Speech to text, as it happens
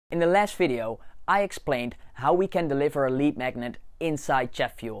In the last video, I explained how we can deliver a lead magnet inside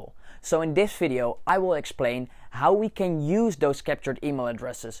Chatfuel. So in this video, I will explain how we can use those captured email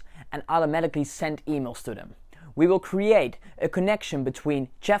addresses and automatically send emails to them. We will create a connection between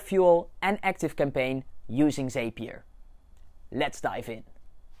Chatfuel and ActiveCampaign using Zapier. Let's dive in.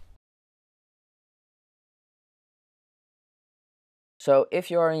 So if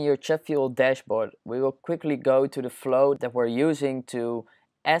you are in your Chatfuel dashboard, we will quickly go to the flow that we're using to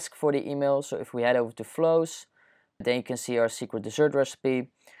ask for the email. So if we head over to flows, then you can see our secret dessert recipe.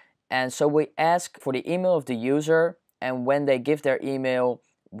 And so we ask for the email of the user, and when they give their email,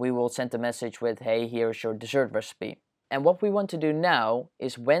 we will send a message with, hey, here's your dessert recipe. And what we want to do now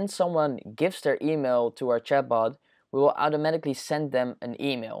is when someone gives their email to our chatbot, we will automatically send them an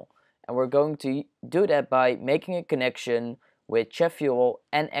email. And we're going to do that by making a connection with Chatfuel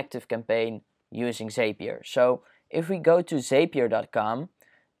and ActiveCampaign using Zapier. So if we go to zapier.com,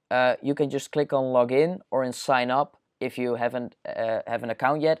 you can just click on login or in sign up if you haven't have an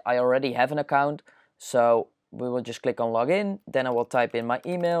account yet. I already have an account, so we will just click on login. Then I will type in my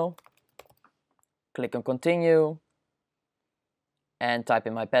email, click on continue, and type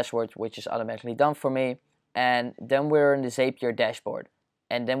in my password, which is automatically done for me. And then we're in the Zapier dashboard.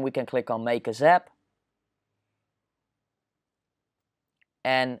 And then we can click on make a Zap.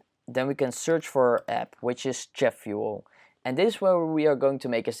 And then we can search for our app, which is Chatfuel. And this is where we are going to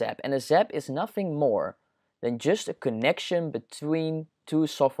make a Zap. And a Zap is nothing more than just a connection between two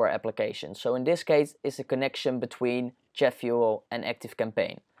software applications. So in this case, it's a connection between Chatfuel and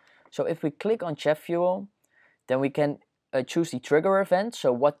ActiveCampaign. So if we click on Chatfuel, then we can choose the trigger event.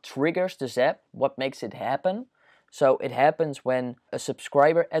 So what triggers the Zap? What makes it happen? So it happens when a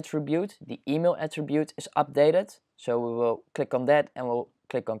subscriber attribute, the email attribute, is updated. So we will click on that and we'll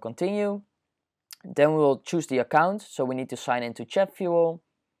click on continue. Then we will choose the account. So we need to sign into Chatfuel.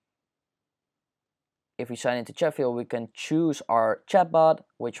 If we sign into Chatfuel, we can choose our chatbot,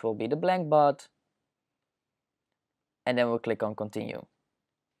 which will be the blank bot. And then we'll click on continue.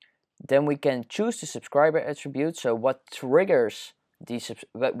 Then we can choose the subscriber attribute. So what triggers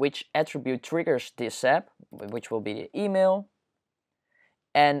which attribute triggers this app, which will be the email.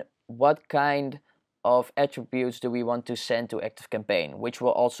 And what kind of attributes do we want to send to ActiveCampaign, which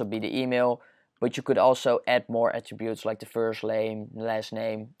will also be the email, but you could also add more attributes like the first name, last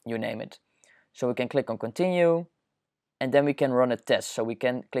name, you name it. So we can click on continue, and then we can run a test. So we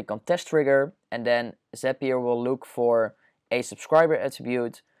can click on test trigger, and then Zapier will look for a subscriber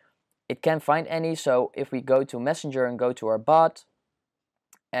attribute. It can't find any, so if we go to Messenger and go to our bot,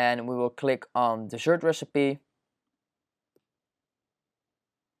 and we will click on dessert recipe,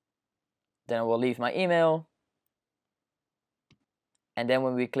 then I will leave my email, and then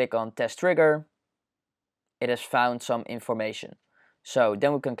when we click on test trigger, it has found some information. So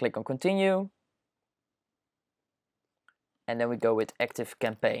then we can click on continue, and then we go with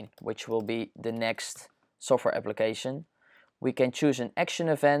ActiveCampaign, which will be the next software application. We can choose an action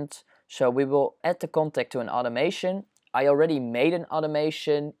event, so we will add the contact to an automation. I already made an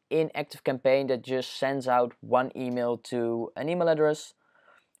automation in ActiveCampaign that just sends out one email to an email address.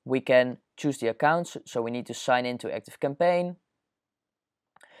 We can choose the accounts, so we need to sign into ActiveCampaign.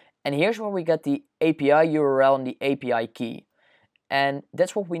 And here's where we get the API URL and the API key. And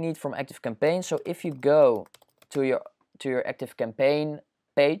that's what we need from ActiveCampaign. So if you go to your ActiveCampaign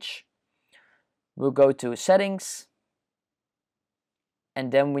page, we'll go to settings,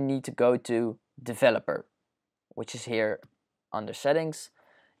 and then we need to go to developer, which is here under settings.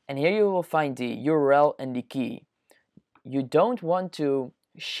 And here you will find the URL and the key. You don't want to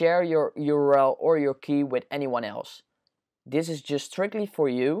share your URL or your key with anyone else. This is just strictly for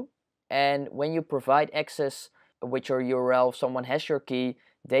you. And when you provide access with your URL, if someone has your key,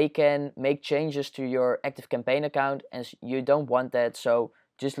 they can make changes to your ActiveCampaign account, and you don't want that. So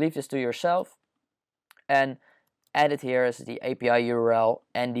just leave this to yourself and add it here as the API URL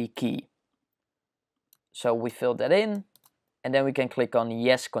and the key. So we fill that in, and then we can click on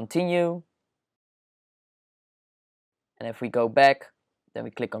yes, continue. And if we go back, then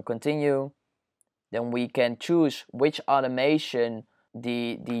we click on continue. Then we can choose which automation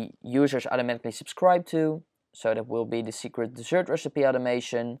the users automatically subscribe to. So that will be the secret dessert recipe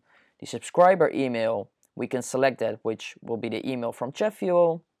automation. The subscriber email, we can select that, which will be the email from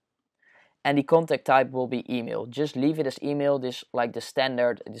Chatfuel. And the contact type will be email. Just leave it as email, this like the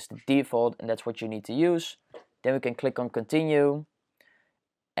standard, it is the default, and that's what you need to use. Then we can click on continue,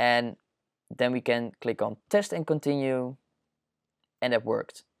 and then we can click on test and continue, and that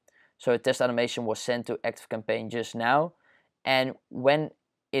worked. So a test automation was sent to ActiveCampaign just now, and when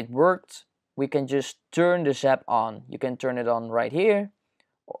it worked, we can just turn the Zap on. You can turn it on right here,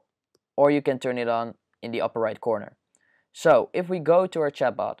 or you can turn it on in the upper right corner. So if we go to our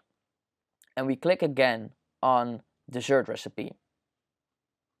chatbot and we click again on dessert recipe.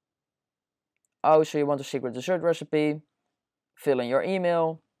 Oh, so you want a secret dessert recipe? Fill in your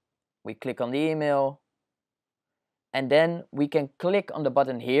email. We click on the email. And then we can click on the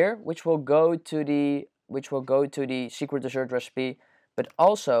button here, which will go to the secret dessert recipe. But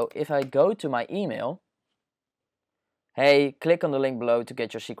also, if I go to my email, hey, click on the link below to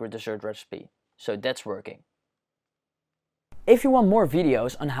get your secret dessert recipe. So that's working. If you want more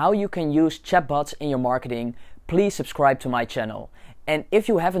videos on how you can use chatbots in your marketing, please subscribe to my channel. And if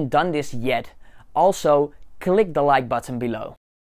you haven't done this yet, also click the like button below.